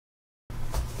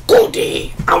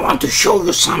Goldie, I want to show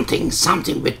you something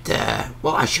with,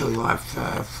 well, I show you I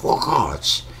have 4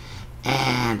 cards,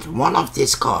 and one of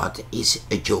this card is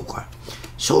a joker.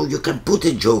 So you can put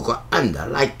a joker under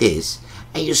like this,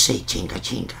 and you say chinka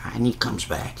chinka, and he comes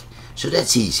back. So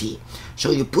that's easy.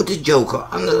 So you put the joker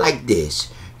under like this,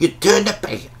 you turn the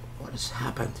pack. What has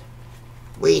happened?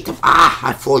 Wait, I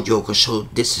have 4 jokers, so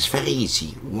this is very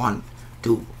easy. 1,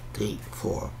 2, 3,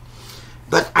 4.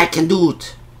 But I can do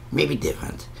it maybe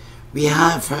different. We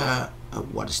have,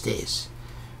 what is this?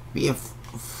 We have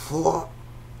 4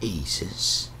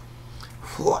 aces.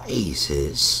 4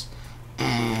 aces.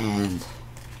 And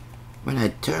when I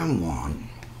turn one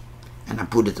and I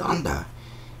put it under,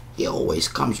 he always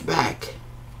comes back.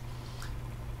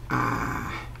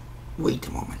 Wait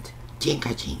a moment.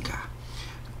 Chinka chinka.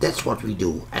 That's what we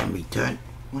do. And we turn.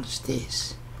 What is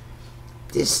this?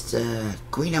 This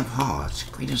Queen of Hearts,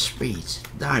 Queen of Spades,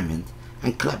 Diamond,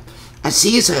 and Club. And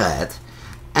C is red,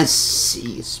 and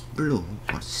C is blue.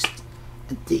 What's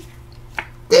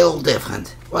they're all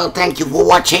different. Well, thank you for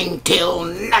watching. Till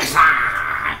next time.